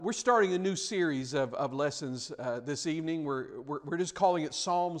We're starting a new series of lessons this evening. We're just calling it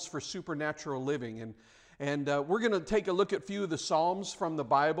Psalms for Supernatural Living. And we're going to take a look at a few of the Psalms from the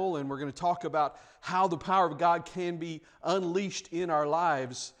Bible, and we're going to talk about how the power of God can be unleashed in our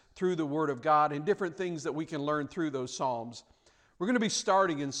lives through the Word of God and different things that we can learn through those Psalms. We're going to be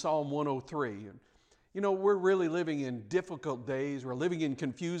starting in Psalm 103. And, you know, we're really living in difficult days. We're living in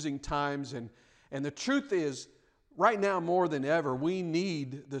confusing times. And the truth is, right now more than ever, we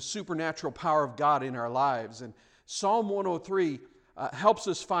need the supernatural power of God in our lives. And Psalm 103 helps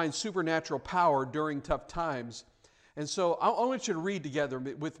us find supernatural power during tough times. And so I want you to read together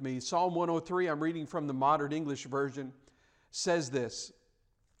with me. Psalm 103, I'm reading from the Modern English Version, says this: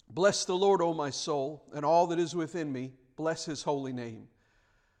 "Bless the Lord, O my soul, and all that is within me. Bless His holy name.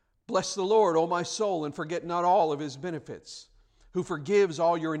 Bless the Lord, O my soul, and forget not all of His benefits, who forgives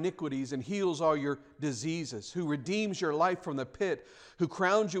all your iniquities and heals all your diseases, who redeems your life from the pit, who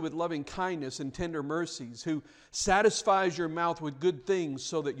crowns you with loving kindness and tender mercies, who satisfies your mouth with good things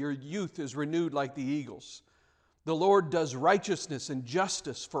so that your youth is renewed like the eagles. The Lord does righteousness and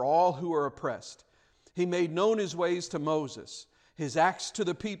justice for all who are oppressed. He made known His ways to Moses, His acts to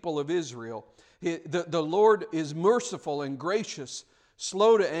the people of Israel. The Lord is merciful and gracious,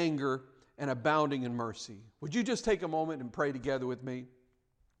 slow to anger, and abounding in mercy." Would you just take a moment and pray together with me?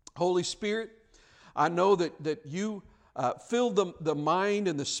 Holy Spirit, I know that you filled the mind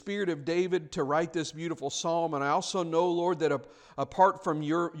and the spirit of David to write this beautiful psalm. And I also know, Lord, that apart from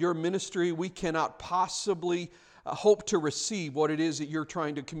your ministry, we cannot possibly hope to receive what it is that you're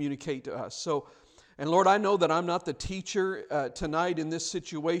trying to communicate to us. And Lord, I know that I'm not the teacher tonight in this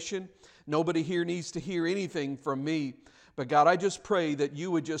situation. Nobody here needs to hear anything from me. But God, I just pray that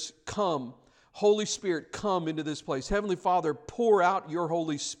you would just come. Holy Spirit, come into this place. Heavenly Father, pour out your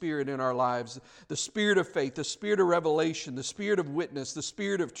Holy Spirit in our lives. The Spirit of faith, the Spirit of revelation, the Spirit of witness, the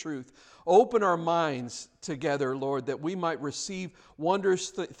Spirit of truth. Open our minds together, Lord, that we might receive wondrous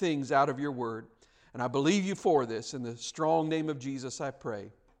things out of your word. And I believe you for this. In the strong name of Jesus, I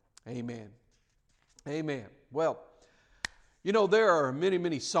pray. Amen. Amen. Well, you know, there are many,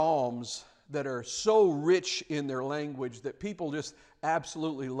 many psalms that are so rich in their language that people just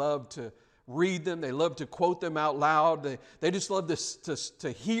absolutely love to read them. They love to quote them out loud. They just love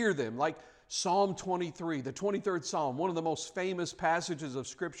to hear them. Like Psalm 23, the 23rd Psalm, one of the most famous passages of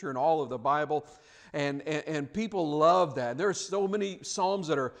Scripture in all of the Bible. And people love that. There are so many Psalms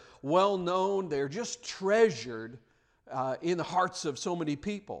that are well known. They're just treasured in the hearts of so many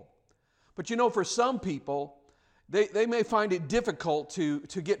people. But you know, for some people, they may find it difficult to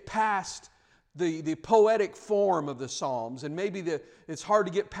get past the poetic form of the Psalms, and maybe it's hard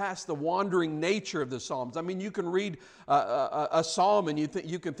to get past the wandering nature of the Psalms. I mean, you can read a psalm and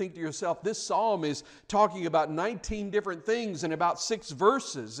you can think to yourself, this psalm is talking about 19 different things in about 6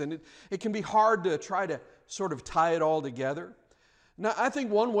 verses, and it can be hard to try to sort of tie it all together. Now, I think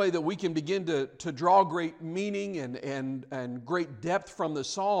one way that we can begin to draw great meaning and great depth from the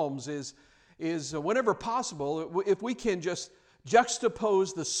Psalms is whenever possible, if we can just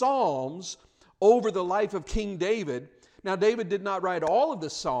juxtapose the Psalms over the life of King David. Now, David did not write all of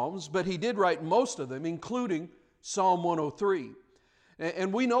the Psalms, but he did write most of them, including Psalm 103.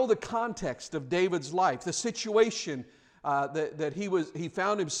 And we know the context of David's life, the situation that he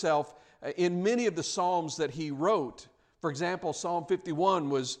found himself in many of the Psalms that he wrote. For example, Psalm 51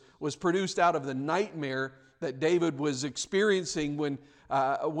 was produced out of the nightmare that David was experiencing when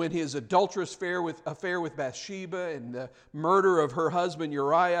his adulterous affair with Bathsheba and the murder of her husband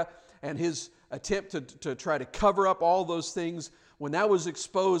Uriah and his attempt to try to cover up all those things, when that was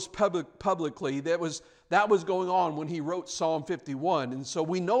exposed publicly, that was going on when he wrote Psalm 51. And so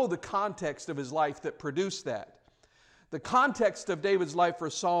we know the context of his life that produced that. The context of David's life for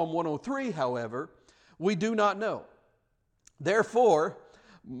Psalm 103, however, we do not know. Therefore,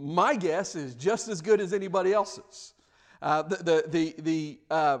 my guess is just as good as anybody else's.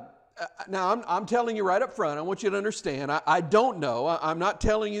 Now, I'm telling you right up front, I want you to understand, I don't know. I'm not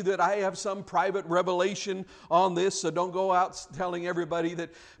telling you that I have some private revelation on this, so don't go out telling everybody that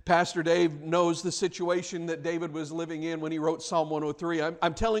Pastor Dave knows the situation that David was living in when he wrote Psalm 103.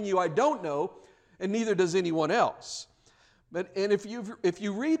 I'm telling you I don't know, and neither does anyone else. And if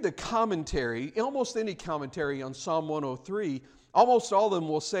you read the commentary, almost any commentary on Psalm 103, almost all of them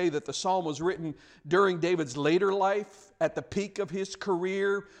will say that the psalm was written during David's later life, at the peak of his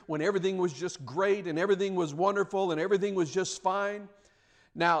career, when everything was just great and everything was wonderful and everything was just fine.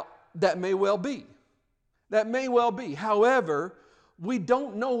 Now, that may well be. That may well be. However, we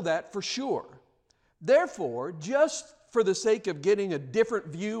don't know that for sure. Therefore, just for the sake of getting a different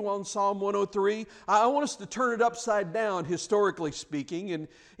view on Psalm 103, I want us to turn it upside down, historically speaking, and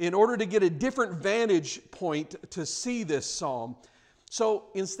in order to get a different vantage point to see this psalm. So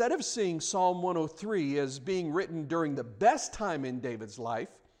instead of seeing Psalm 103 as being written during the best time in David's life,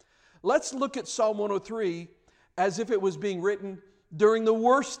 let's look at Psalm 103 as if it was being written during the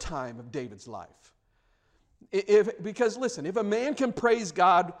worst time of David's life. Because listen, if a man can praise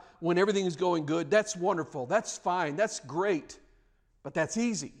God when everything is going good, that's wonderful, that's fine, that's great, but that's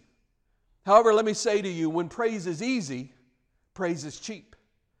easy. However, let me say to you, when praise is easy, praise is cheap.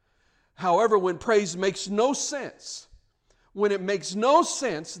 However, when praise makes no sense, when it makes no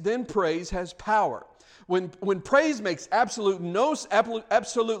sense, then praise has power. When praise makes absolutely no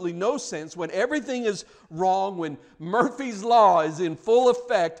sense, when everything is wrong, when Murphy's Law is in full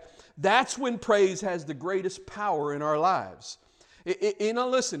effect, that's when praise has the greatest power in our lives.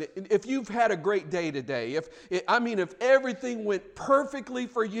 Listen, if you've had a great day today, if everything went perfectly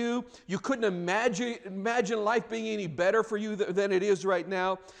for you, you couldn't imagine life being any better for you than it is right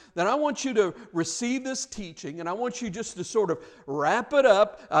now, then I want you to receive this teaching, and I want you just to sort of wrap it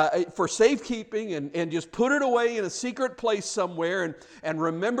up for safekeeping and just put it away in a secret place somewhere and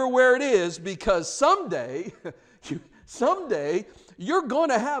remember where it is, because someday you're going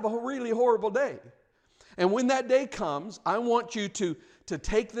to have a really horrible day. And when that day comes, I want you to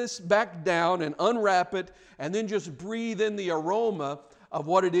take this back down and unwrap it and then just breathe in the aroma of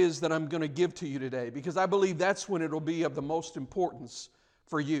what it is that I'm going to give to you today, because I believe that's when it'll be of the most importance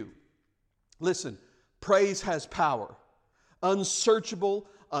for you. Listen, praise has power. Unsearchable,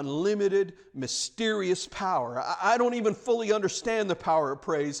 unlimited, mysterious power. I don't even fully understand the power of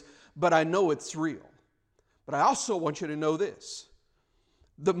praise, but I know it's real. But I also want you to know this.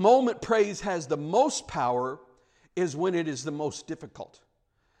 The moment praise has the most power is when it is the most difficult.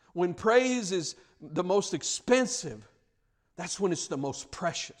 When praise is the most expensive, that's when it's the most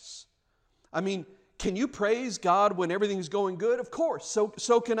precious. I mean, can you praise God when everything's going good? Of course,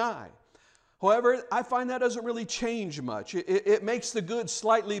 so can I. However, I find that doesn't really change much. It makes the good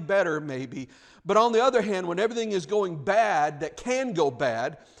slightly better, maybe. But on the other hand, when everything is going bad, that can go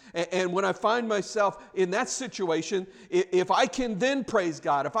bad, and when I find myself in that situation, if I can then praise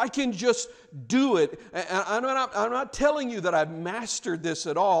God, if I can just do it, and I'm not telling you that I've mastered this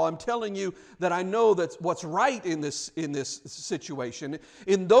at all. I'm telling you that I know that's what's right in this situation.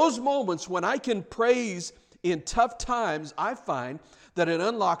 In those moments when I can praise in tough times, I find that it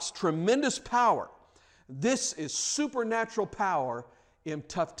unlocks tremendous power. This is supernatural power in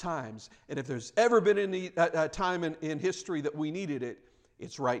tough times. And if there's ever been any time in history that we needed it,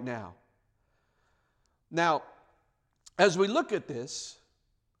 it's right now. Now, as we look at this,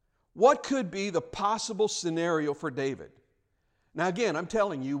 what could be the possible scenario for David? Now again, I'm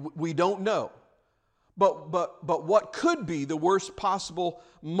telling you, we don't know. But what could be the worst possible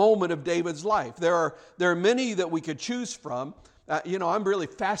moment of David's life? There are many that we could choose from. I'm really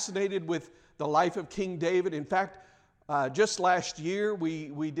fascinated with the life of King David. In fact, just last year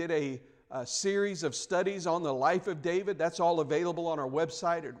we did a series of studies on the life of David. That's all available on our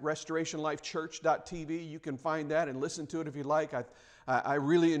website at restorationlifechurch.tv. You can find that and listen to it if you like. I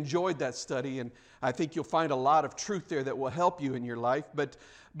really enjoyed that study, and I think you'll find a lot of truth there that will help you in your life. But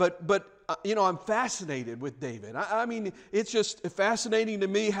I'm fascinated with David. I mean, it's just fascinating to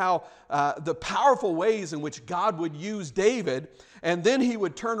me how the powerful ways in which God would use David, and then he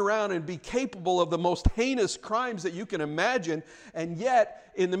would turn around and be capable of the most heinous crimes that you can imagine, and yet,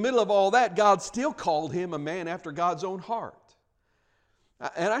 in the middle of all that, God still called him a man after God's own heart.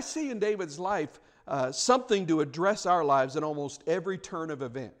 And I see in David's life something to address our lives at almost every turn of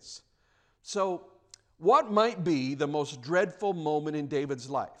events. So, what might be the most dreadful moment in David's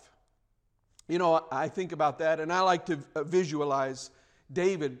life? I think about that, and I like to visualize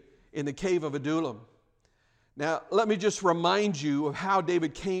David in the cave of Adullam. Now, let me just remind you of how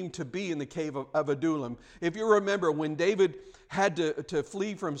David came to be in the cave of Adullam. If you remember, when David had to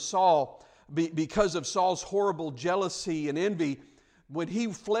flee from Saul because of Saul's horrible jealousy and envy, when he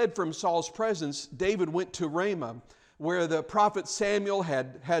fled from Saul's presence, David went to Ramah, where the prophet Samuel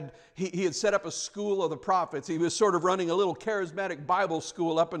had set up a school of the prophets. He was sort of running a little charismatic Bible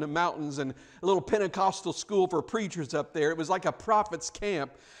school up in the mountains and a little Pentecostal school for preachers up there. It was like a prophet's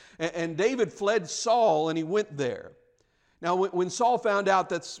camp. And David fled Saul and he went there. Now, when Saul found out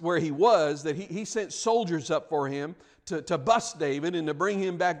that's where he was, that he sent soldiers up for him to bust David and to bring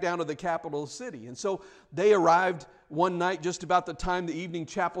him back down to the capital city. And so they arrived one night just about the time the evening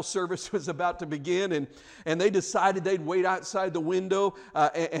chapel service was about to begin, and they decided they'd wait outside the window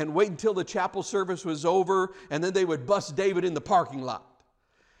and wait until the chapel service was over, and then they would bust David in the parking lot.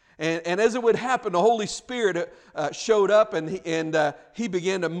 And as it would happen, the Holy Spirit showed up, and he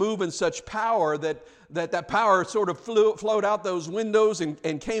began to move in such power that power sort of flowed out those windows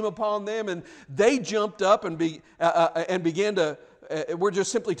and came upon them, and they jumped up and began to, we're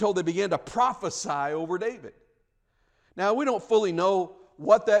just simply told they began to prophesy over David. Now, we don't fully know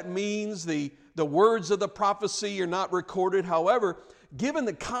what that means. The words of the prophecy are not recorded. However, given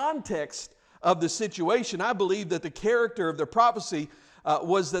the context of the situation, I believe that the character of the prophecy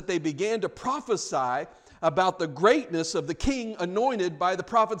was that they began to prophesy about the greatness of the king anointed by the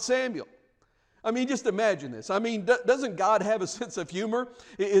prophet Samuel. I mean, just imagine this. I mean, doesn't God have a sense of humor?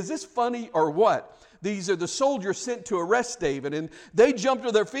 Is this funny or what? These are the soldiers sent to arrest David, and they jumped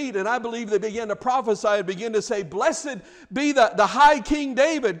to their feet, and I believe they began to prophesy and begin to say, "Blessed be the high King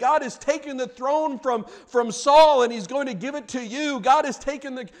David. God has taken the throne from Saul, and He's going to give it to you. God has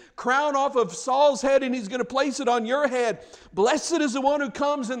taken the crown off of Saul's head, and He's going to place it on your head. Blessed is the one who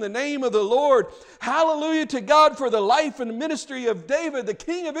comes in the name of the Lord. Hallelujah to God for the life and ministry of David, the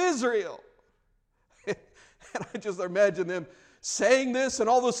King of Israel." And I just imagine them saying this, and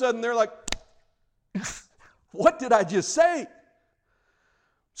all of a sudden they're like, "What did I just say?"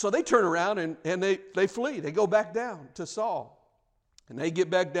 So they turn around and they flee. They go back down to Saul. And they get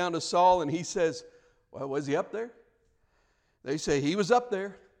back down to Saul, and he says, "Well, was he up there?" They say, "He was up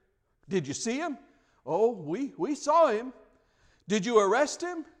there." "Did you see him?" "Oh, we saw him." "Did you arrest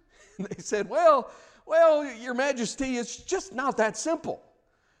him?" And they said, well, Your Majesty, it's just not that simple."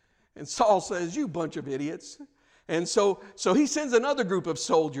 And Saul says, "You bunch of idiots." And so he sends another group of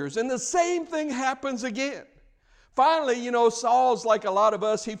soldiers, and the same thing happens again. Finally, Saul's like a lot of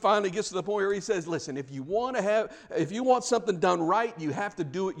us. He finally gets to the point where he says, "Listen, if you want something done right, you have to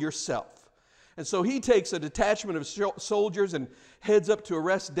do it yourself." And so he takes a detachment of soldiers and heads up to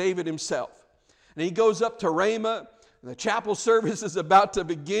arrest David himself. And he goes up to Ramah. The chapel service is about to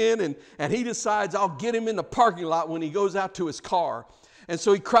begin, and he decides, "I'll get him in the parking lot when he goes out to his car." And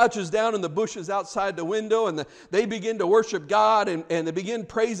so he crouches down in the bushes outside the window, and they begin to worship God, and they begin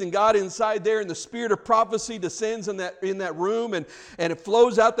praising God inside there, and the spirit of prophecy descends in that room, and it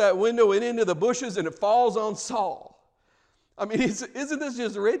flows out that window and into the bushes, and it falls on Saul. I mean, isn't this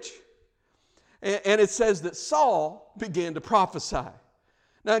just rich? And it says that Saul began to prophesy.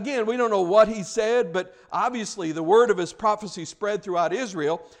 Now again, we don't know what he said, but obviously the word of his prophecy spread throughout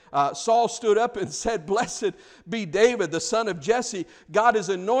Israel. Saul stood up and said, "Blessed be David, the son of Jesse. God has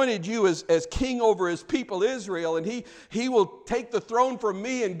anointed you as king over his people Israel, and he will take the throne from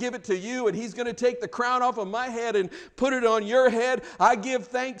me and give it to you, and he's going to take the crown off of my head and put it on your head. I give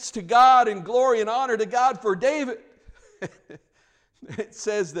thanks to God and glory and honor to God for David." It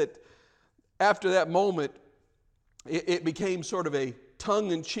says that after that moment, it became sort of a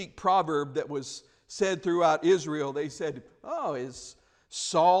tongue-in-cheek proverb that was said throughout Israel. They said, "Oh, is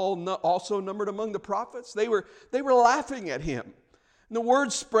Saul also numbered among the prophets?" They were laughing at him. And the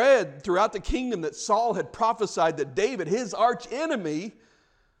word spread throughout the kingdom that Saul had prophesied that David, his arch enemy,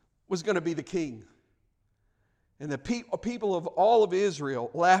 was going to be the king. And the people of all of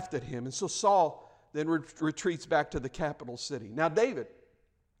Israel laughed at him. And so Saul then retreats back to the capital city. Now David,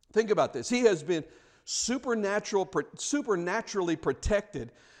 think about this. He has been supernaturally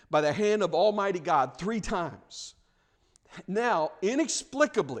protected by the hand of Almighty God 3 times. Now,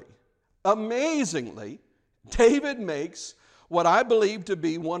 inexplicably, amazingly, David makes what I believe to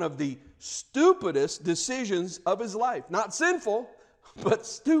be one of the stupidest decisions of his life. Not sinful, but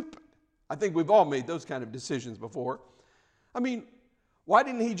stupid. I think we've all made those kind of decisions before. I mean, why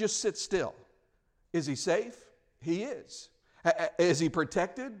didn't he just sit still? Is he safe? He is. Is he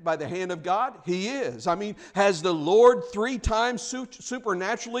protected by the hand of God? He is. I mean, has the Lord 3 times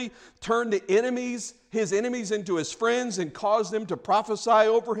supernaturally turned his enemies into his friends and caused them to prophesy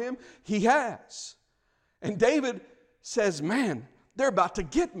over him? He has. And David says, "Man, they're about to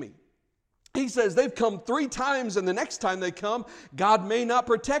get me." He says, "They've come 3 times, and the next time they come, God may not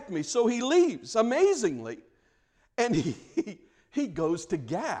protect me." So he leaves, amazingly, and he goes to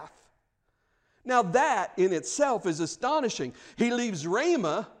Gath. Now that in itself is astonishing. He leaves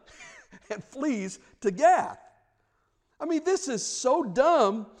Ramah and flees to Gath. I mean, this is so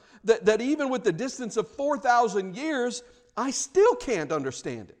dumb that even with the distance of 4,000 years, I still can't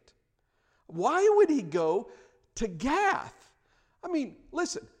understand it. Why would he go to Gath? I mean,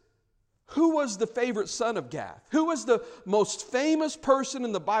 listen, who was the favorite son of Gath? Who was the most famous person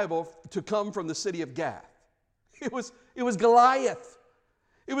in the Bible to come from the city of Gath? It was Goliath.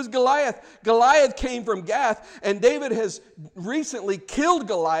 It was Goliath. Goliath came from Gath, and David has recently killed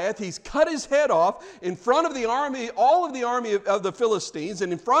Goliath. He's cut his head off in front of the army, all of the army of the Philistines,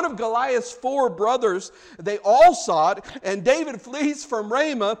 and in front of Goliath's 4 brothers. They all saw it, and David flees from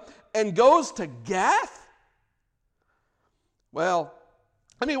Ramah and goes to Gath? Well,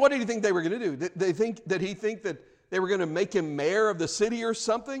 I mean, what did he think they were going to do? Did he think that they were going to make him mayor of the city or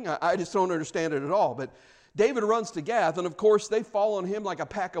something? I just don't understand it at all. But David runs to Gath, and of course they fall on him like a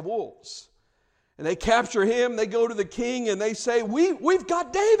pack of wolves. And they capture him, they go to the king, and they say, we've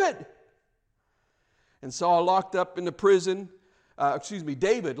got David. And Saul locked up in the prison,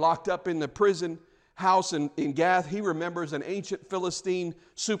 David locked up in the prison house in Gath. He remembers an ancient Philistine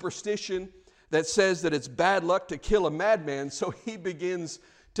superstition that says that it's bad luck to kill a madman, so he begins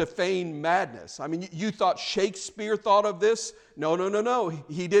to feign madness. I mean, you thought Shakespeare thought of this? No.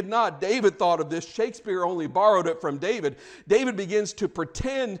 He did not. David thought of this. Shakespeare only borrowed it from David. David begins to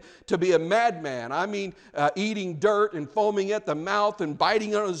pretend to be a madman. I mean, eating dirt and foaming at the mouth and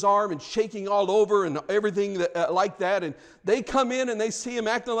biting on his arm and shaking all over and everything like that. And they come in and they see him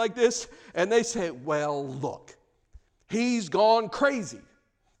acting like this, and they say, well, look, he's gone crazy.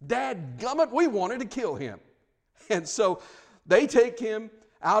 Dadgummit, we wanted to kill him. And so they take him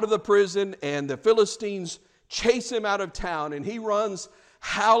out of the prison, and the Philistines chase him out of town, and he runs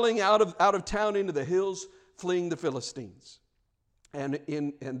howling out of town into the hills, fleeing the Philistines. And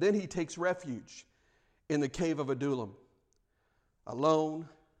then he takes refuge in the cave of Adullam, alone,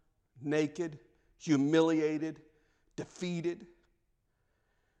 naked, humiliated, defeated.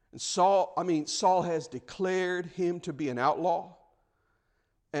 And Saul has declared him to be an outlaw,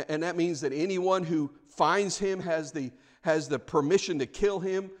 and that means that anyone who finds him has the permission to kill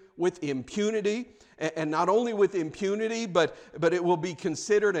him with impunity. And not only with impunity, but it will be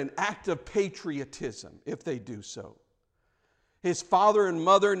considered an act of patriotism if they do so. His father and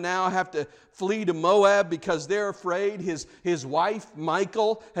mother now have to flee to Moab because they're afraid. His wife,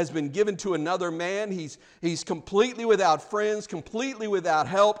 Michal, has been given to another man. He's completely without friends, completely without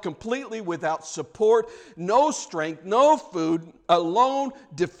help, completely without support, no strength, no food, alone,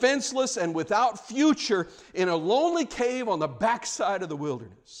 defenseless, and without future in a lonely cave on the backside of the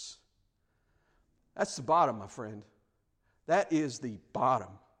wilderness. That's the bottom, my friend. That is the bottom.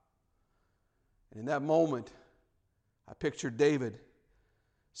 And in that moment, I pictured David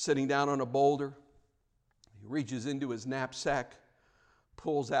sitting down on a boulder. He reaches into his knapsack,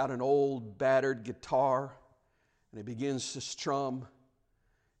 pulls out an old battered guitar, and he begins to strum.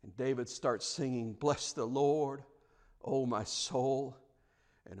 And David starts singing, "Bless the Lord, O my soul,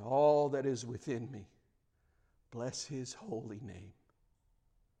 and all that is within me. Bless his holy name."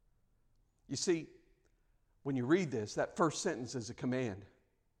 You see, when you read this, that first sentence is a command.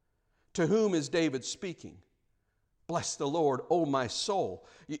 To whom is David speaking? Bless the Lord, O my soul.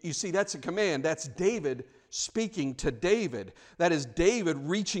 You see, that's a command. That's David speaking to David. That is David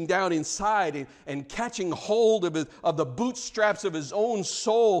reaching down inside and catching hold of the bootstraps of his own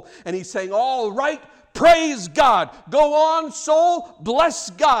soul. And he's saying, all right, praise God. Go on, soul, bless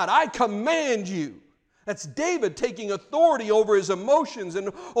God. I command you. That's David taking authority over his emotions and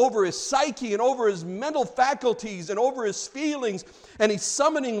over his psyche and over his mental faculties and over his feelings. And he's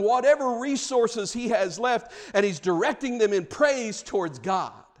summoning whatever resources he has left, and he's directing them in praise towards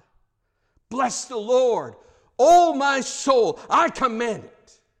God. Bless the Lord, O my soul, I command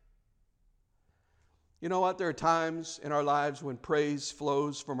it. You know what? There are times in our lives when praise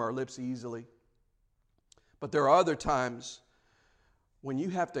flows from our lips easily. But there are other times when you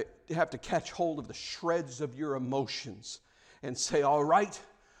have to catch hold of the shreds of your emotions and say, all right,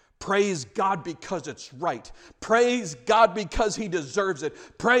 praise God because it's right. Praise God because He deserves it.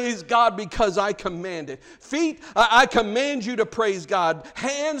 Praise God because I command it. Feet, I command you to praise God.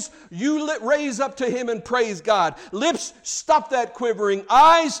 Hands, you raise up to Him and praise God. Lips, stop that quivering.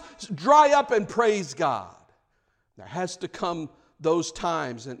 Eyes, dry up and praise God. There has to come those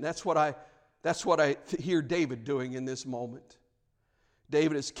times, and that's what I hear David doing in this moment.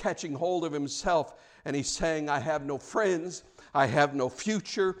 David is catching hold of himself, and he's saying, I have no friends, I have no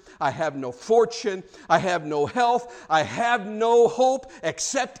future, I have no fortune, I have no health, I have no hope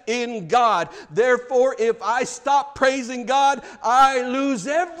except in God. Therefore, if I stop praising God, I lose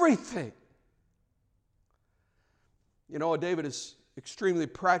everything. You know, David is extremely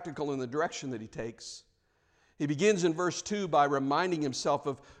practical in the direction that he takes. He begins in verse 2 by reminding himself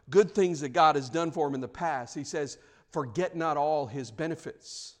of good things that God has done for him in the past. He says, forget not all His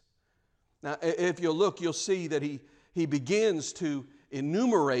benefits. Now, if you look, you'll see that he begins to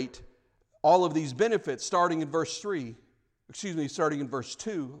enumerate all of these benefits starting in verse 2.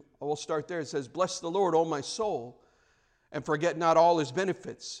 We'll start there. It says, bless the Lord, O my soul, and forget not all his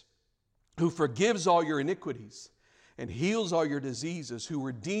benefits, who forgives all your iniquities and heals all your diseases, who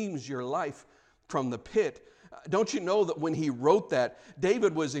redeems your life from the pit. Don't you know that when he wrote that,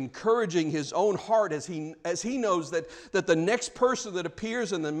 David was encouraging his own heart as he knows that the next person that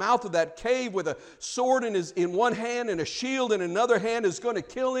appears in the mouth of that cave with a sword in one hand and a shield in another hand is going to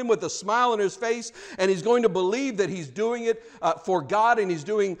kill him with a smile on his face, and he's going to believe that he's doing it for God and he's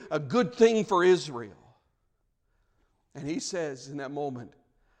doing a good thing for Israel. And he says in that moment,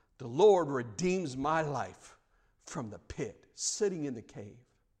 the Lord redeems my life from the pit, sitting in the cave.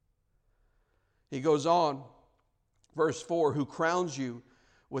 He goes on, verse 4, who crowns you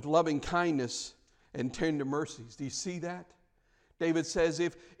with loving kindness and tender mercies. Do you see that? David says,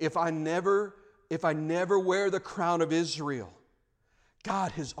 if I never wear the crown of Israel,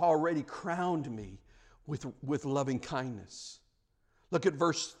 God has already crowned me with loving kindness. Look at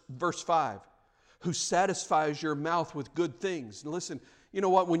verse 5. Who satisfies your mouth with good things. And listen, you know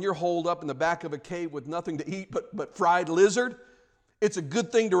what? When you're holed up in the back of a cave with nothing to eat but fried lizard, it's a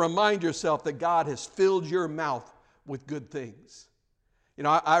good thing to remind yourself that God has filled your mouth with good things. You know,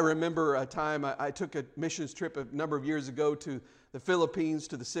 I remember a time I took a missions trip a number of years ago to the Philippines,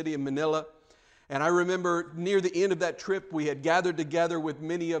 to the city of Manila. And I remember near the end of that trip, we had gathered together with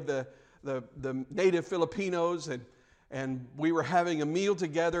many of the native Filipinos, and we were having a meal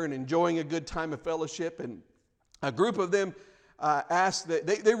together and enjoying a good time of fellowship. And a group of them asked that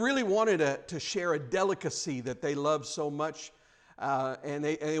they really wanted to share a delicacy that they loved so much. And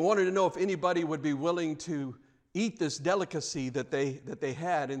they wanted to know if anybody would be willing to eat this delicacy that they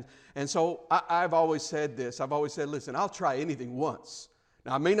had. And so I've always said this. I've always said, listen, I'll try anything once.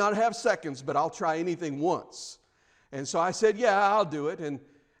 Now, I may not have seconds, but I'll try anything once. And so I said, yeah, I'll do it. And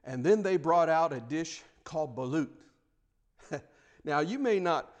then they brought out a dish called balut. Now, you may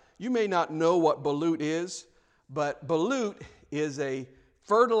not know what balut is, but balut is a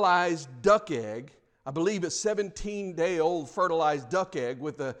fertilized duck egg. I believe it's 17-day-old fertilized duck egg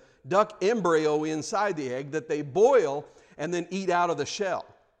with a duck embryo inside the egg that they boil and then eat out of the shell.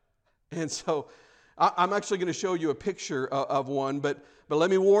 And so I'm actually going to show you a picture of one, but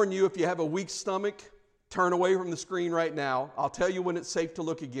let me warn you, if you have a weak stomach, turn away from the screen right now. I'll tell you when it's safe to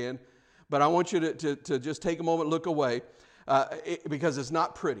look again, but I want you to just take a moment, look away. Because it's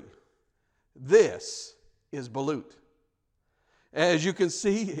not pretty. This is balut. As you can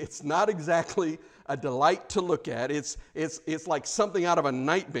see, it's not exactly a delight to look at. It's like something out of a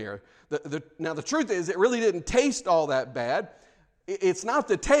nightmare. Now, the truth is, it really didn't taste all that bad. It's not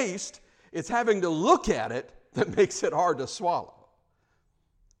the taste, it's having to look at it that makes it hard to swallow.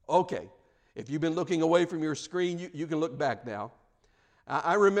 Okay, if you've been looking away from your screen, you can look back now.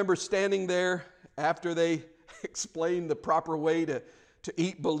 I remember standing there after they explained the proper way to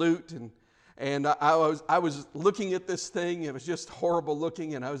eat balut, and I was looking at this thing. It was just horrible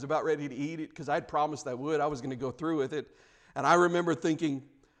looking, and I was about ready to eat it because I'd promised I would. I was going to go through with it, and I remember thinking,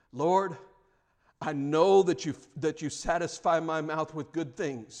 Lord, I know that you satisfy my mouth with good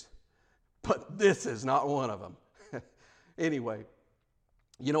things, but this is not one of them. Anyway,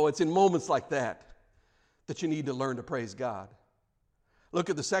 you know, it's in moments like that you need to learn to praise God. Look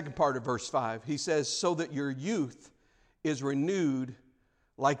at the second part of verse 5. He says, so that your youth is renewed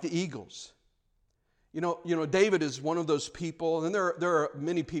like the eagles. You know, David is one of those people, and there are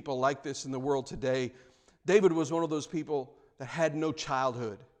many people like this in the world today. David was one of those people that had no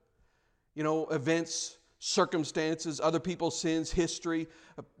childhood. You know, events, circumstances, other people's sins, history.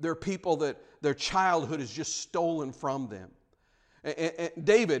 There are people that their childhood is just stolen from them. And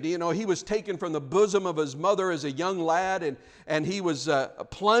David, you know, he was taken from the bosom of his mother as a young lad, and he was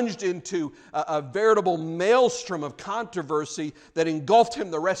plunged into a veritable maelstrom of controversy that engulfed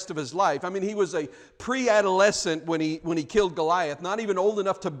him the rest of his life. I mean, he was a pre-adolescent when he killed Goliath, not even old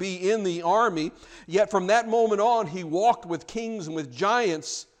enough to be in the army, yet from that moment on, he walked with kings and with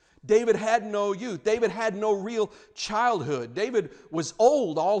giants. David had no youth. David had no real childhood. David was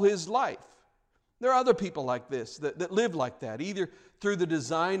old all his life. There are other people like this that live like that, either through the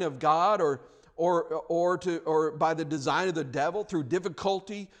design of God or by the design of the devil, through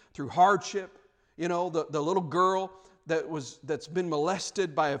difficulty, through hardship. You know, the little girl that's been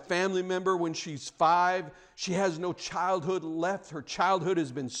molested by a family member when she's 5, she has no childhood left. Her childhood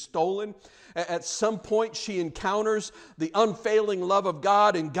has been stolen. At some point, she encounters the unfailing love of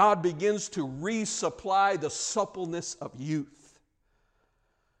God, and God begins to resupply the suppleness of youth.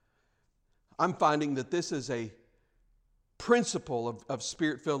 I'm finding that this is a principle of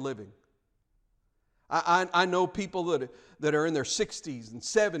spirit-filled living. I know people that are in their 60s and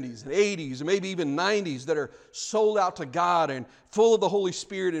 70s and 80s and maybe even 90s that are sold out to God and full of the Holy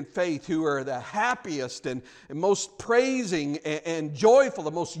Spirit and faith, who are the happiest and most praising and joyful,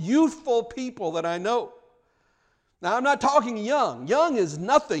 the most youthful people that I know. Now, I'm not talking young. Young is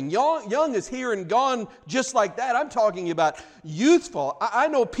nothing. Young is here and gone just like that. I'm talking about youthful. I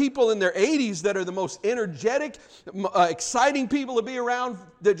know people in their 80s that are the most energetic, exciting people to be around.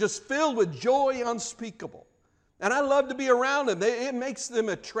 They're just filled with joy unspeakable. And I love to be around them. It makes them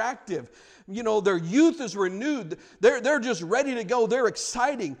attractive. You know, their youth is renewed. They're just ready to go. They're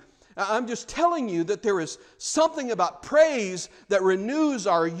exciting. I'm just telling you that there is something about praise that renews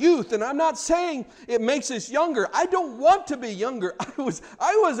our youth. And I'm not saying it makes us younger. I don't want to be younger.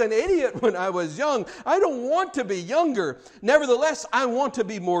 I was an idiot when I was young. I don't want to be younger. Nevertheless, I want to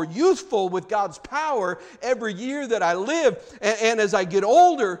be more youthful with God's power every year that I live. And as I get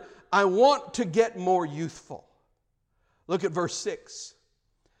older, I want to get more youthful. Look at verse 6.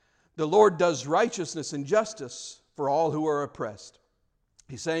 The Lord does righteousness and justice for all who are oppressed.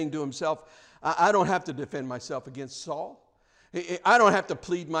 He's saying to himself, I don't have to defend myself against Saul. I don't have to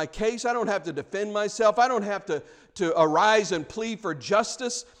plead my case. I don't have to defend myself. I don't have to arise and plead for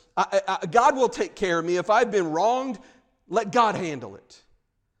justice. God will take care of me. If I've been wronged, let God handle it.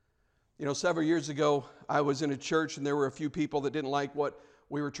 You know, several years ago, I was in a church and there were a few people that didn't like what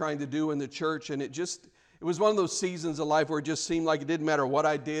we were trying to do in the church. And it was one of those seasons of life where it just seemed like it didn't matter what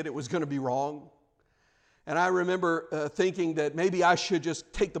I did, it was going to be wrong. And I remember thinking that maybe I should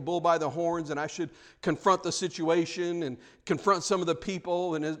just take the bull by the horns and I should confront the situation and confront some of the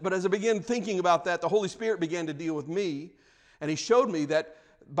people. But as I began thinking about that, the Holy Spirit began to deal with me. And He showed me that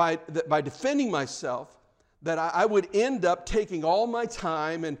by defending myself, that I would end up taking all my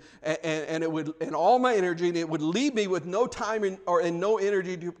time and all my energy, and it would leave me with no time and no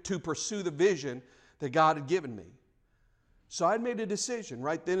energy to pursue the vision that God had given me. So I made a decision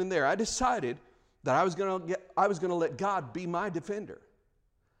right then and there. I decided that I was going to let God be my defender.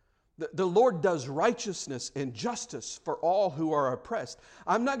 The Lord does righteousness and justice for all who are oppressed.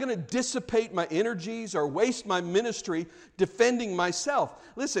 I'm not going to dissipate my energies or waste my ministry defending myself.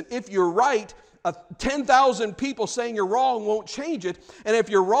 Listen, if you're right, 10,000 people saying you're wrong won't change it. And if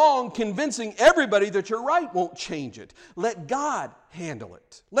you're wrong, convincing everybody that you're right won't change it. Let God handle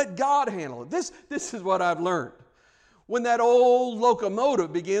it. Let God handle it. This is what I've learned. When that old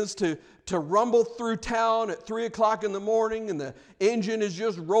locomotive begins to rumble through town at 3 o'clock in the morning and the engine is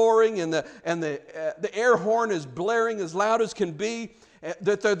just roaring and the air horn is blaring as loud as can be,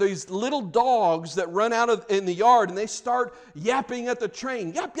 that there are these little dogs that run out in the yard and they start yapping at the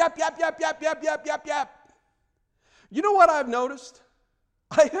train. Yap, yap, yap, yap, yap, yap, yap, yap, yap. You know what I've noticed?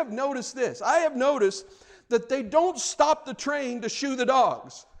 I have noticed this. I have noticed that they don't stop the train to shoo the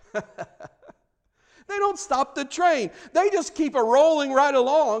dogs. They don't stop the train. They just keep it rolling right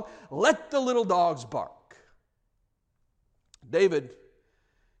along. Let the little dogs bark. David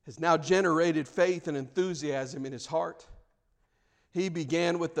has now generated faith and enthusiasm in his heart. He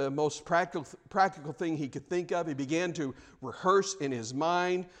began with the most practical thing he could think of. He began to rehearse in his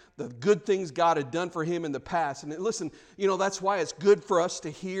mind the good things God had done for him in the past. And listen, you know, that's why it's good for us to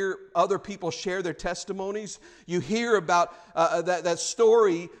hear other people share their testimonies. You hear about that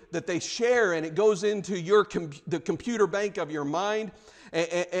story that they share, and it goes into the computer bank of your mind.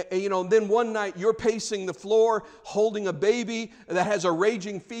 And you know, then one night you're pacing the floor holding a baby that has a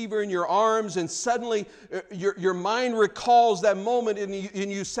raging fever in your arms, and suddenly your mind recalls that moment, and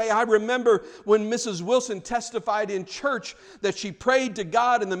you say, I remember when Mrs. Wilson testified in church that she prayed to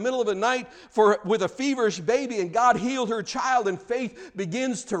God in the middle of the night with a feverish baby, and God healed her child, and faith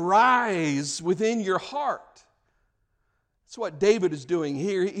begins to rise within your heart. That's what David is doing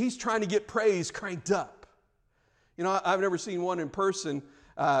here. He's trying to get praise cranked up. You know, I've never seen one in person,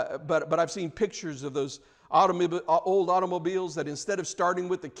 but I've seen pictures of those old automobiles that instead of starting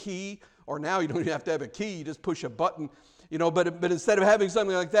with the key, or now you don't even have to have a key, you just push a button, you know, but instead of having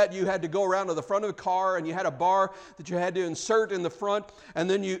something like that, you had to go around to the front of the car and you had a bar that you had to insert in the front, and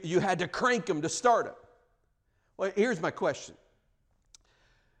then you had to crank them to start it. Well, here's my question.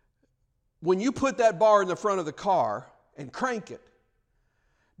 When you put that bar in the front of the car and crank it,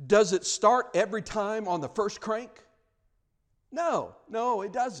 does it start every time on the first crank? No,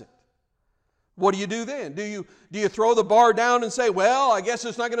 it doesn't. What do you do then? Do you throw the bar down and say, well, I guess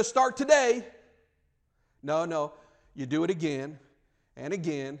it's not going to start today? No. You do it again and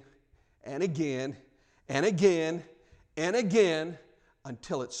again and again and again and again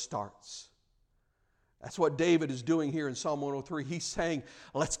until it starts. That's what David is doing here in Psalm 103. He's saying,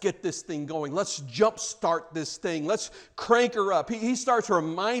 let's get this thing going. Let's jumpstart this thing. Let's crank her up. He starts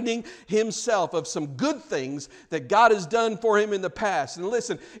reminding himself of some good things that God has done for him in the past. And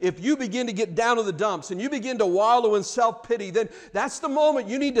listen, if you begin to get down to the dumps and you begin to wallow in self-pity, then that's the moment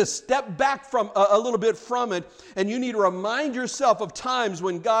you need to step back from a little bit from it, and you need to remind yourself of times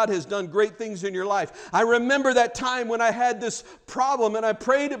when God has done great things in your life. I remember that time when I had this problem and I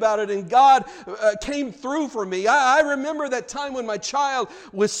prayed about it, and God came through for me. I remember that time when my child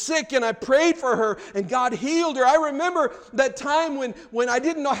was sick and I prayed for her and God healed her. I remember that time when I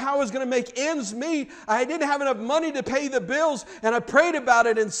didn't know how I was going to make ends meet. I didn't have enough money to pay the bills, and I prayed about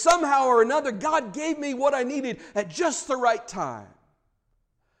it, and somehow or another God gave me what I needed at just the right time.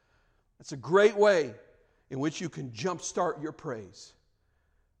 That's a great way in which you can jumpstart your praise.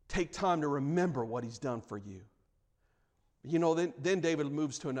 Take time to remember what He's done for you. You know, then David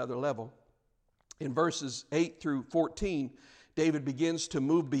moves to another level. In verses 8 through 14, David begins to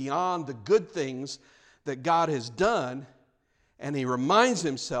move beyond the good things that God has done, and he reminds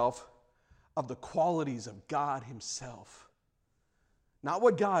himself of the qualities of God Himself. Not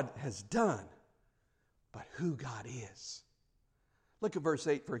what God has done, but who God is. Look at verse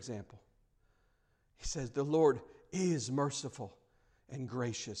 8, for example. He says, "The Lord is merciful and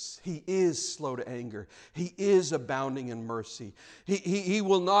gracious. He is slow to anger. He is abounding in mercy. He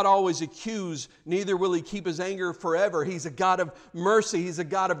will not always accuse, neither will He keep His anger forever. He's a God of mercy. He's a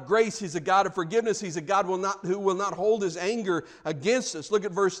God of grace. He's a God of forgiveness. He's a God who will not hold His anger against us." Look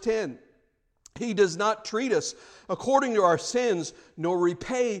at verse 10. "He does not treat us according to our sins, nor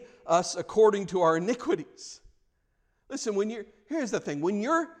repay us according to our iniquities." Listen, here's the thing. When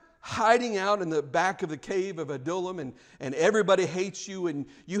you're hiding out in the back of the cave of Adullam, and everybody hates you, and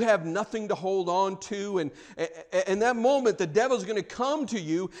you have nothing to hold on to, and that moment the devil's going to come to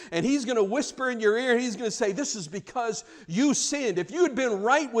you, and he's going to whisper in your ear, and he's going to say, "This is because you sinned. If you had been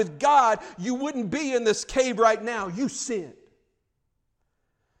right with God, you wouldn't be in this cave right now. You sinned."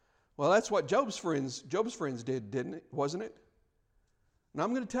 Well, that's what Job's friends did, didn't it? Wasn't it? And I'm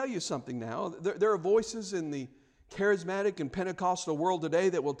going to tell you something now. There are voices in the charismatic and Pentecostal world today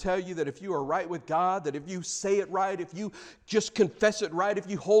that will tell you that if you are right with God, that if you say it right, if you just confess it right, if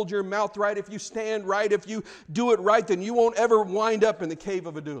you hold your mouth right, if you stand right, if you do it right, then you won't ever wind up in the cave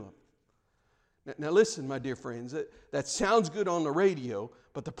of Adullam. Now listen, my dear friends, that sounds good on the radio,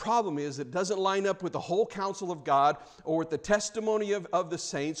 but the problem is it doesn't line up with the whole counsel of God, or with the testimony of the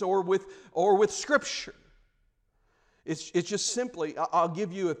saints, or with Scripture. It's just simply, I'll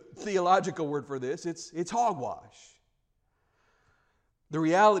give you a theological word for this, it's hogwash. The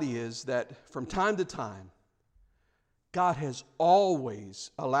reality is that from time to time, God has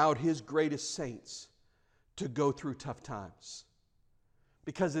always allowed His greatest saints to go through tough times.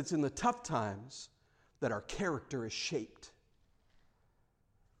 Because it's in the tough times that our character is shaped.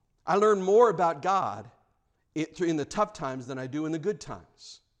 I learn more about God in the tough times than I do in the good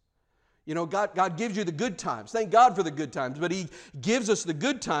times. You know, God gives you the good times. Thank God for the good times. But He gives us the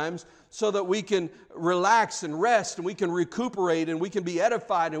good times so that we can relax and rest, and we can recuperate, and we can be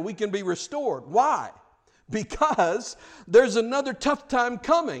edified, and we can be restored. Why? Because there's another tough time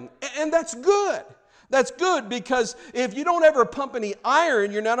coming. And that's good. That's good, because if you don't ever pump any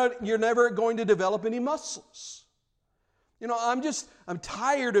iron, you're never going to develop any muscles. You know, I'm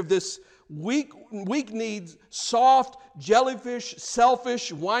tired of this weak-kneed, soft, jellyfish,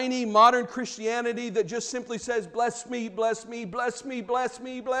 selfish, whiny, modern Christianity that just simply says, "Bless me, bless me, bless me, bless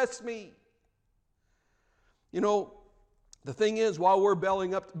me, bless me." You know, the thing is, while we're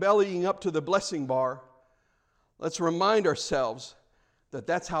bellying up to the blessing bar, let's remind ourselves that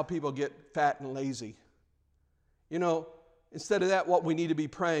that's how people get fat and lazy. You know, instead of that, what we need to be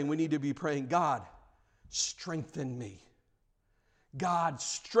praying, "God, strengthen me. God,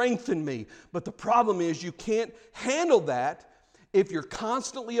 strengthen me." But the problem is you can't handle that if you're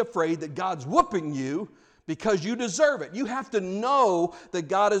constantly afraid that God's whooping you because you deserve it. You have to know that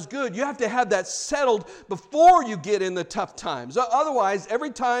God is good. You have to have that settled before you get in the tough times. Otherwise,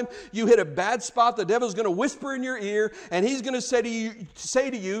 every time you hit a bad spot, the devil's going to whisper in your ear, and he's going to say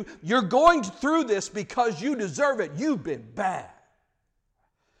to you, "You're going through this because you deserve it. You've been bad."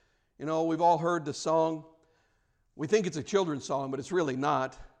 You know, we've all heard the song. We think it's a children's song, but it's really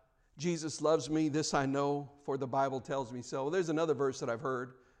not. "Jesus loves me, this I know, for the Bible tells me so." There's another verse that I've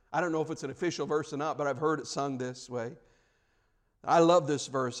heard. I don't know if it's an official verse or not, but I've heard it sung this way. I love this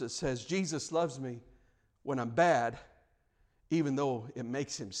verse. It says, "Jesus loves me when I'm bad, even though it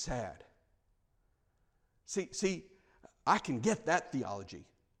makes Him sad." See, I can get that theology.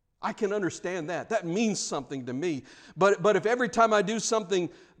 I can understand that. That means something to me. But if every time I do something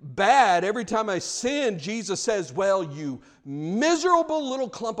bad, every time I sin, Jesus says, well, you miserable little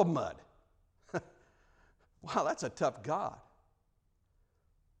clump of mud. Wow, that's a tough God.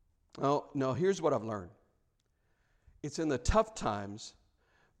 Oh, no, here's what I've learned. It's in the tough times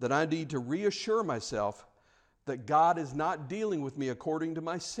that I need to reassure myself that God is not dealing with me according to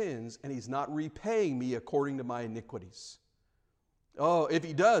my sins, and He's not repaying me according to my iniquities. Oh, if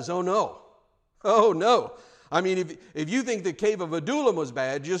He does, oh no. Oh no. I mean, if you think the cave of Adullam was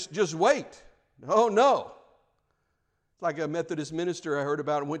bad, just wait. Oh no. It's like a Methodist minister I heard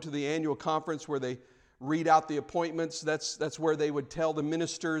about went to the annual conference where they read out the appointments. That's where they would tell the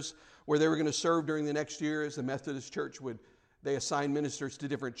ministers where they were going to serve during the next year, as the Methodist Church they assign ministers to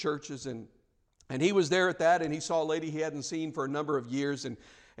different churches. And he was there at that, and he saw a lady he hadn't seen for a number of years.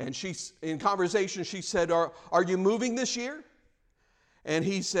 And she, in conversation, she said, are you moving this year? And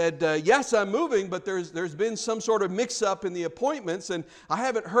he said, yes, I'm moving, but there's been some sort of mix-up in the appointments, and I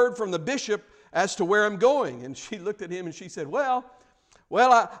haven't heard from the bishop as to where I'm going. And she looked at him and she said, well,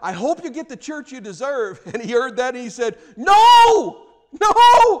 I hope you get the church you deserve. And he heard that and he said, no!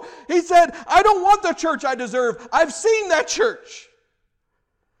 He said, I don't want the church I deserve. I've seen that church.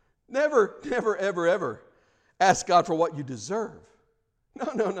 Never, ever ask God for what you deserve.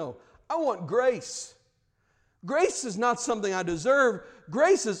 No. I want grace. Grace is not something I deserve.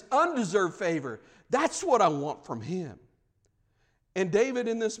 Grace is undeserved favor. That's what I want from Him. And David,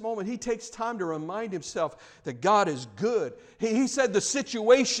 in this moment, he takes time to remind himself that God is good. He said the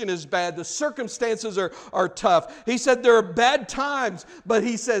situation is bad. The circumstances are tough. He said there are bad times, but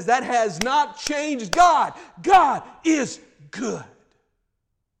he says that has not changed God. God is good.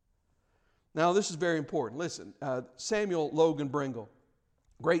 Now, this is very important. Listen, Samuel Logan Bringle,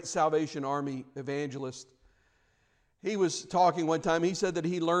 great Salvation Army evangelist, he was talking one time. He said that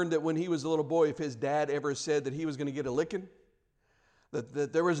he learned that when he was a little boy, if his dad ever said that he was going to get a licking,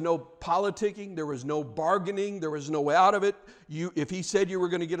 that there was no politicking, there was no bargaining, there was no way out of it. If he said you were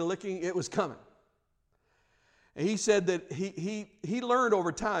going to get a licking, it was coming. And he said that he learned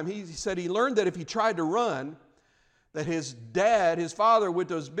over time, he said he learned that if he tried to run, that his dad, his father, with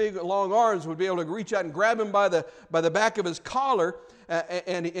those big long arms would be able to reach out and grab him by the back of his collar,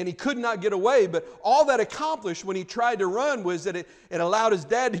 and he could not get away. But all that accomplished when he tried to run was that it allowed his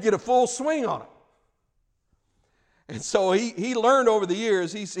dad to get a full swing on him. And so he learned over the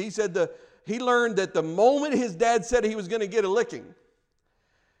years, he said he learned that the moment his dad said he was going to get a licking,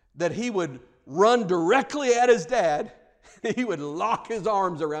 that he would run directly at his dad, and he would lock his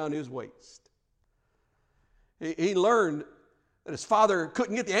arms around his waist. He learned that his father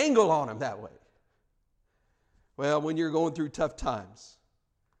couldn't get the angle on him that way. Well, when you're going through tough times,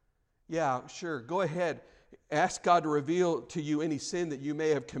 yeah, sure, go ahead. Ask God to reveal to you any sin that you may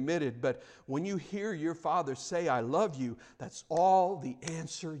have committed. But when you hear your father say, I love you, that's all the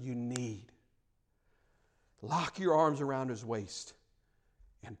answer you need. Lock your arms around his waist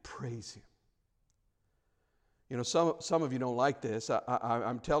and praise him. You know, some of you don't like this.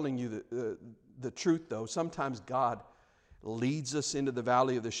 I'm telling you the truth, though. Sometimes God leads us into the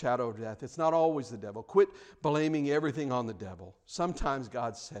valley of the shadow of death. It's not always the devil. Quit blaming everything on the devil. Sometimes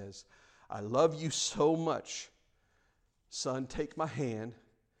God says, I love you so much. Son, take my hand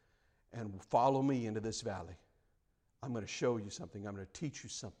and follow me into this valley. I'm going to show you something. I'm going to teach you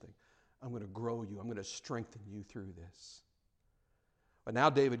something. I'm going to grow you. I'm going to strengthen you through this. But now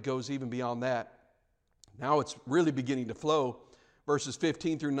David goes even beyond that. Now it's really beginning to flow. Verses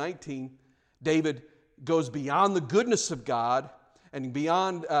 15 through 19, David goes beyond the goodness of God and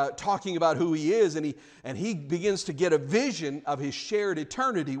beyond talking about who He is, and he begins to get a vision of his shared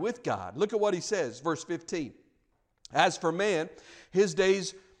eternity with God. Look at what he says, verse 15. As for man, his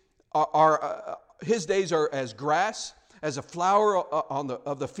days are as grass, as a flower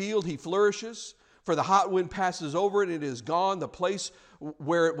of the field he flourishes. For the hot wind passes over it, and it is gone. The place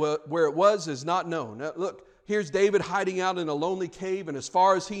where it was is not known. Now, look. Here's David hiding out in a lonely cave, and as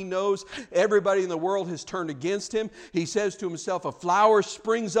far as he knows, everybody in the world has turned against him. He says to himself, a flower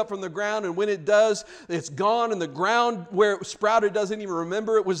springs up from the ground, and when it does, it's gone, and the ground where it sprouted doesn't even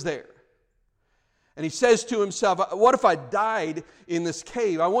remember it was there. And he says to himself, what if I died in this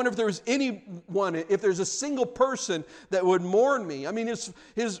cave? I wonder if there was anyone, if there's a single person that would mourn me. I mean,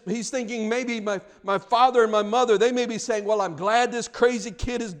 he's thinking maybe my father and my mother, they may be saying, well, I'm glad this crazy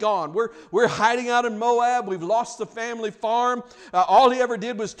kid is gone. We're hiding out in Moab. We've lost the family farm. All he ever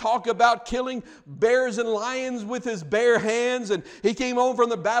did was talk about killing bears and lions with his bare hands. And he came home from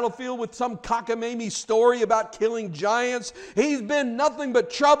the battlefield with some cockamamie story about killing giants. He's been nothing but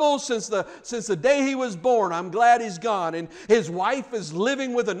trouble since the day he he was born. I'm glad he's gone. And his wife is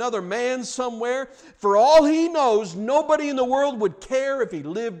living with another man somewhere. For all he knows, nobody in the world would care if he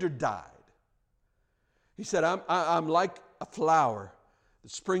lived or died. He said, I'm like a flower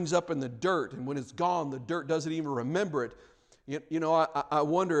that springs up in the dirt, and when it's gone, the dirt doesn't even remember it. You know, I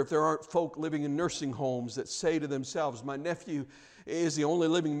wonder if there aren't folk living in nursing homes that say to themselves, my nephew is the only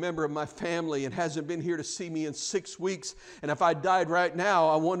living member of my family and hasn't been here to see me in 6 weeks, and if I died right now,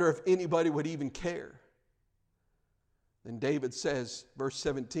 I wonder if anybody would even care. Then David says, verse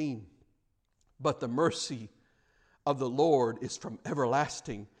 17, but the mercy of the Lord is from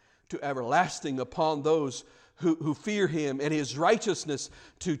everlasting to everlasting upon those who fear him, and his righteousness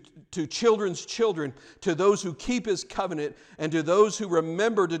to children's children, to those who keep his covenant, and to those who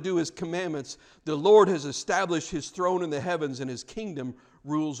remember to do his commandments. The Lord has established his throne in the heavens, and his kingdom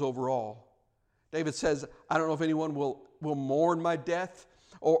rules over all. David says, I don't know if anyone will mourn my death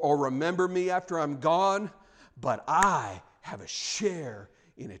or remember me after I'm gone, but I have a share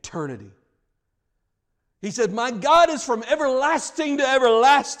in eternity. He said, my God is from everlasting to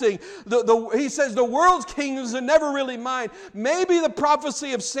everlasting. He says, the world's kingdoms are never really mine. Maybe the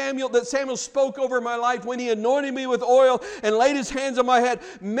prophecy of Samuel that Samuel spoke over my life when he anointed me with oil and laid his hands on my head,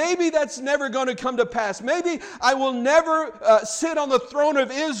 maybe that's never going to come to pass. Maybe I will never sit on the throne of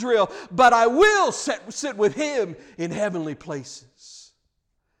Israel, but I will sit with him in heavenly places.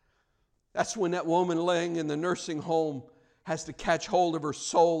 That's when that woman laying in the nursing home has to catch hold of her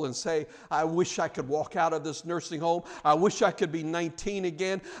soul and say, I wish I could walk out of this nursing home. I wish I could be 19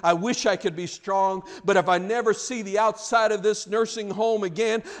 again. I wish I could be strong. But if I never see the outside of this nursing home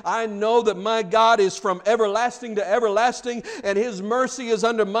again, I know that my God is from everlasting to everlasting, and his mercy is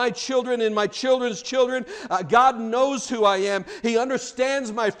unto my children and my children's children. God knows who I am. He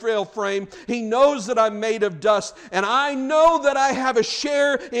understands my frail frame. He knows that I'm made of dust. And I know that I have a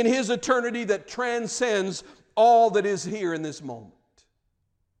share in his eternity that transcends all that is here in this moment.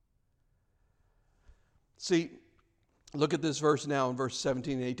 See, look at this verse now in verse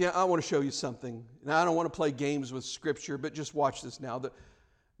 17 and 18. I want to show you something. Now, I don't want to play games with Scripture, but just watch this now.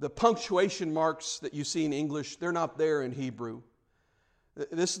 The punctuation marks that you see in English, they're not there in Hebrew.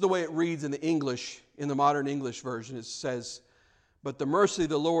 This is the way it reads in the English, in the modern English version. It says, but the mercy of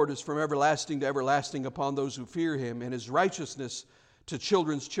the Lord is from everlasting to everlasting upon those who fear him, and his righteousness to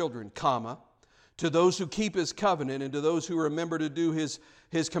children's children, comma, to those who keep his covenant, and to those who remember to do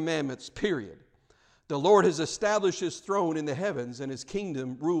his commandments, period. The Lord has established his throne in the heavens, and his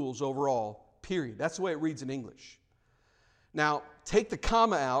kingdom rules over all, period. That's the way it reads in English. Now, take the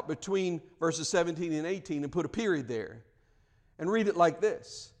comma out between verses 17 and 18 and put a period there, and read it like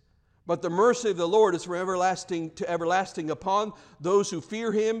this. But the mercy of the Lord is from everlasting to everlasting upon those who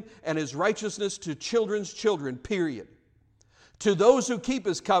fear him, and his righteousness to children's children, period. To those who keep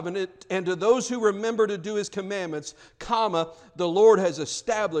his covenant, and to those who remember to do his commandments, comma, the Lord has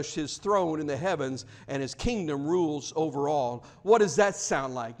established his throne in the heavens, and his kingdom rules over all. What does that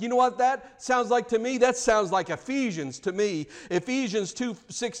sound like? You know what that sounds like to me? That sounds like Ephesians to me. Ephesians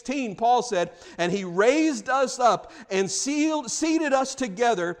 2:16, Paul said, and he raised us up and seated us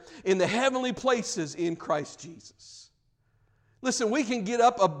together in the heavenly places in Christ Jesus. Listen, we can get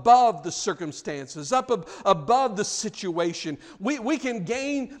up above the circumstances, up above the situation. We can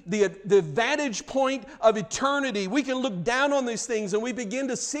gain the vantage point of eternity. We can look down on these things and we begin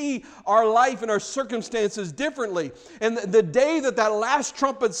to see our life and our circumstances differently. And the day that last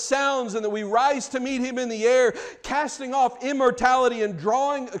trumpet sounds and that we rise to meet him in the air, casting off immortality and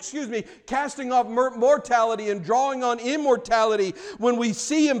casting off mortality and drawing on immortality, when we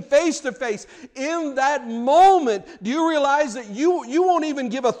see him face to face, in that moment, do you realize that you won't even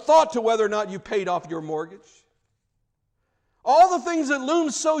give a thought to whether or not you paid off your mortgage? All the things that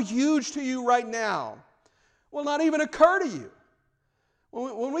loom so huge to you right now will not even occur to you.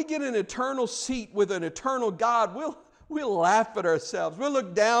 When we get an eternal seat with an eternal God, we'll laugh at ourselves. We'll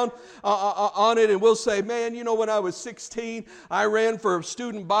look down on it and we'll say, man, you know, when I was 16, I ran for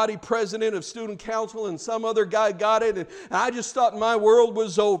student body president of student council and some other guy got it, and I just thought my world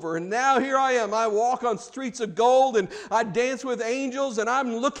was over. And now here I am. I walk on streets of gold and I dance with angels and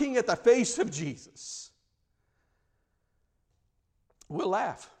I'm looking at the face of Jesus. We'll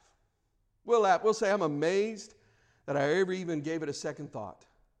laugh. We'll laugh. We'll say, I'm amazed that I ever even gave it a second thought.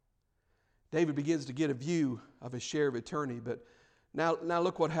 David begins to get a view of his share of eternity. But now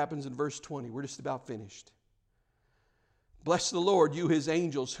look what happens in verse 20. We're just about finished. Bless the Lord, you his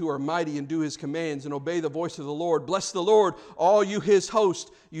angels who are mighty and do his commands and obey the voice of the Lord. Bless the Lord, all you his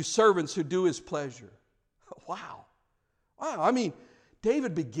host, you servants who do his pleasure. Wow. I mean,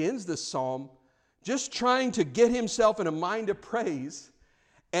 David begins this psalm just trying to get himself in a mind of praise.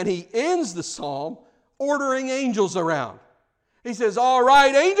 And he ends the psalm ordering angels around. He says, all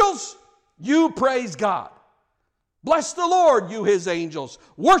right, angels, you praise God. Bless the Lord, you his angels.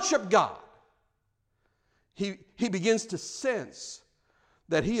 Worship God. He begins to sense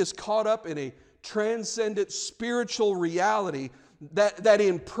that he is caught up in a transcendent spiritual reality that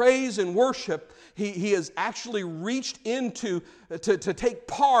in praise and worship, he has actually reached into, to take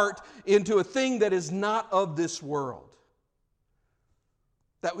part into a thing that is not of this world.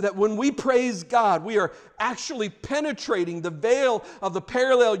 That when we praise God, we are actually penetrating the veil of the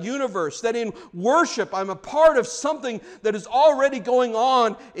parallel universe. That in worship, I'm a part of something that is already going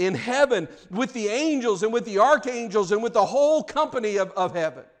on in heaven with the angels and with the archangels and with the whole company of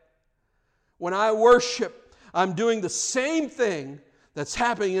heaven. When I worship, I'm doing the same thing that's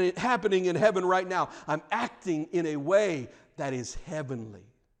happening in heaven right now. I'm acting in a way that is heavenly.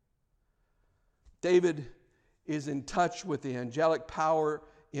 David is in touch with the angelic power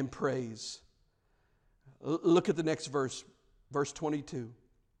in praise. Look at the next verse, verse 22.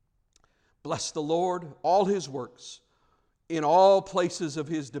 Bless the Lord, all his works, in all places of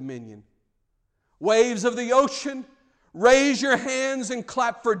his dominion. Waves of the ocean, raise your hands and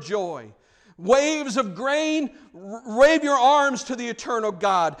clap for joy. Waves of grain, wave your arms to the eternal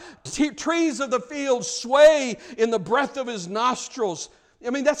God. Trees of the field sway in the breath of his nostrils. I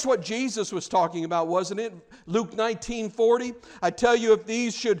mean, that's what Jesus was talking about, wasn't it? Luke 19:40. I tell you, if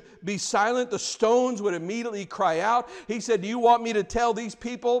these should be silent, the stones would immediately cry out. He said, do you want me to tell these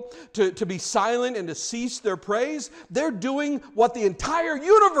people to be silent and to cease their praise? They're doing what the entire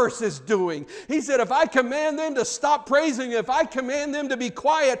universe is doing. He said, if I command them to stop praising, if I command them to be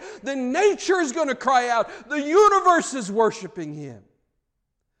quiet, then nature is going to cry out. The universe is worshiping him.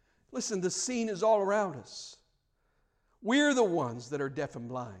 Listen, the scene is all around us. We're the ones that are deaf and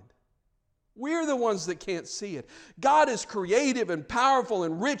blind. We're the ones that can't see it. God is creative and powerful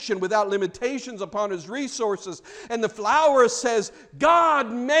and rich and without limitations upon his resources. And the flower says,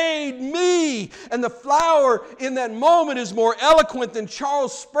 God made me. And the flower in that moment is more eloquent than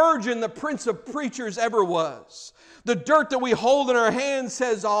Charles Spurgeon, the Prince of Preachers, ever was. The dirt that we hold in our hands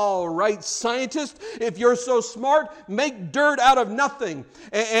says, all right, scientist, if you're so smart, make dirt out of nothing.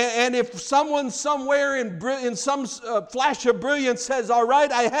 And if someone somewhere in some flash of brilliance says, all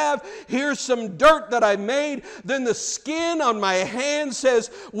right, here's some dirt that I made, then the skin on my hand says,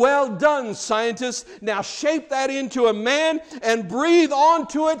 well done, scientist. Now shape that into a man and breathe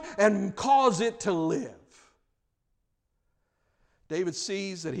onto it and cause it to live. David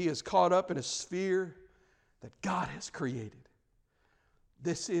sees that he is caught up in a sphere that God has created.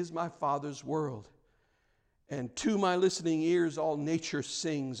 This is my Father's world. And to my listening ears all nature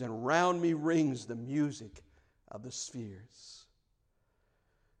sings, and round me rings the music of the spheres.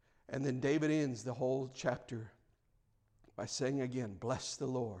 And then David ends the whole chapter by saying again, bless the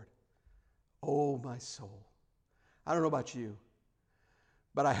Lord, O my soul. I don't know about you,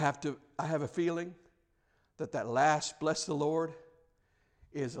 but I have a feeling that last bless the Lord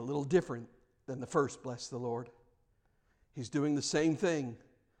is a little different than the first, bless the Lord. He's doing the same thing,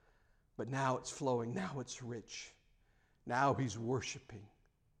 but now it's flowing, now it's rich. Now he's worshiping.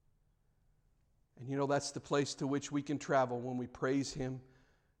 And you know, that's the place to which we can travel when we praise him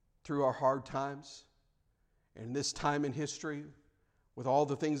through our hard times. And this time in history, with all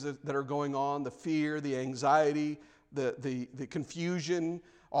the things that are going on, the fear, the anxiety, the confusion,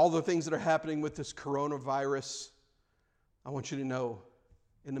 all the things that are happening with this coronavirus, I want you to know,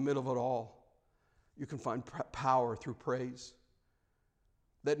 in the middle of it all, you can find power through praise.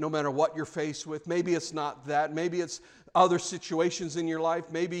 That no matter what you're faced with, maybe it's not that, maybe it's other situations in your life,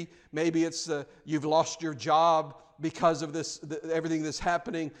 maybe it's you've lost your job because of everything that's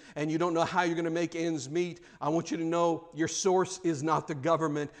happening, and you don't know how you're going to make ends meet. I want you to know your source is not the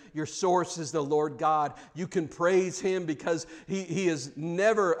government. Your source is the Lord God. You can praise him because he has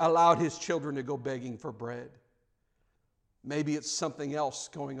never allowed his children to go begging for bread. Maybe it's something else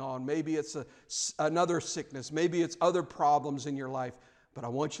going on. Maybe it's another sickness. Maybe it's other problems in your life. But I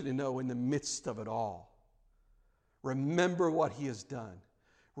want you to know, in the midst of it all, remember what he has done.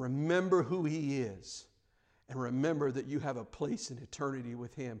 Remember who he is. And remember that you have a place in eternity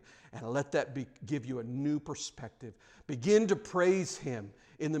with him. And let that give you a new perspective. Begin to praise him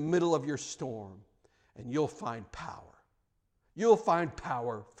in the middle of your storm. And you'll find power. You'll find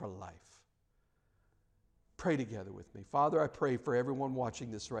power for life. Pray together with me. Father, I pray for everyone watching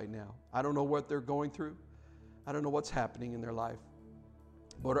this right now. I don't know what they're going through. I don't know what's happening in their life.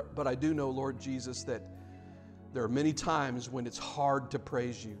 But I do know, Lord Jesus, that there are many times when it's hard to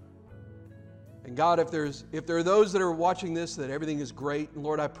praise you. And God, if there are those that are watching this, that everything is great, and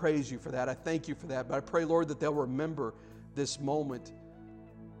Lord, I praise you for that. I thank you for that. But I pray, Lord, that they'll remember this moment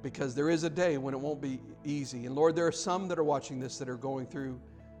because there is a day when it won't be easy. And Lord, there are some that are watching this that are going through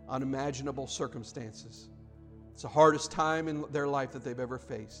unimaginable circumstances. It's the hardest time in their life that they've ever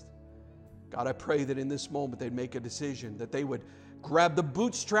faced. God, I pray that in this moment they'd make a decision, that they would grab the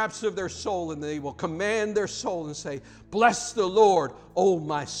bootstraps of their soul and they will command their soul and say, "Bless the Lord, O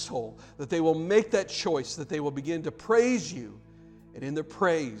my soul." That they will make that choice, that they will begin to praise you. And in their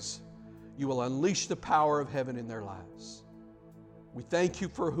praise, you will unleash the power of heaven in their lives. We thank you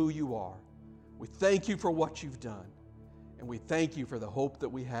for who you are. We thank you for what you've done. And we thank you for the hope that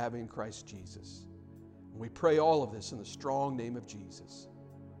we have in Christ Jesus. And we pray all of this in the strong name of Jesus.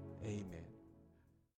 Amen.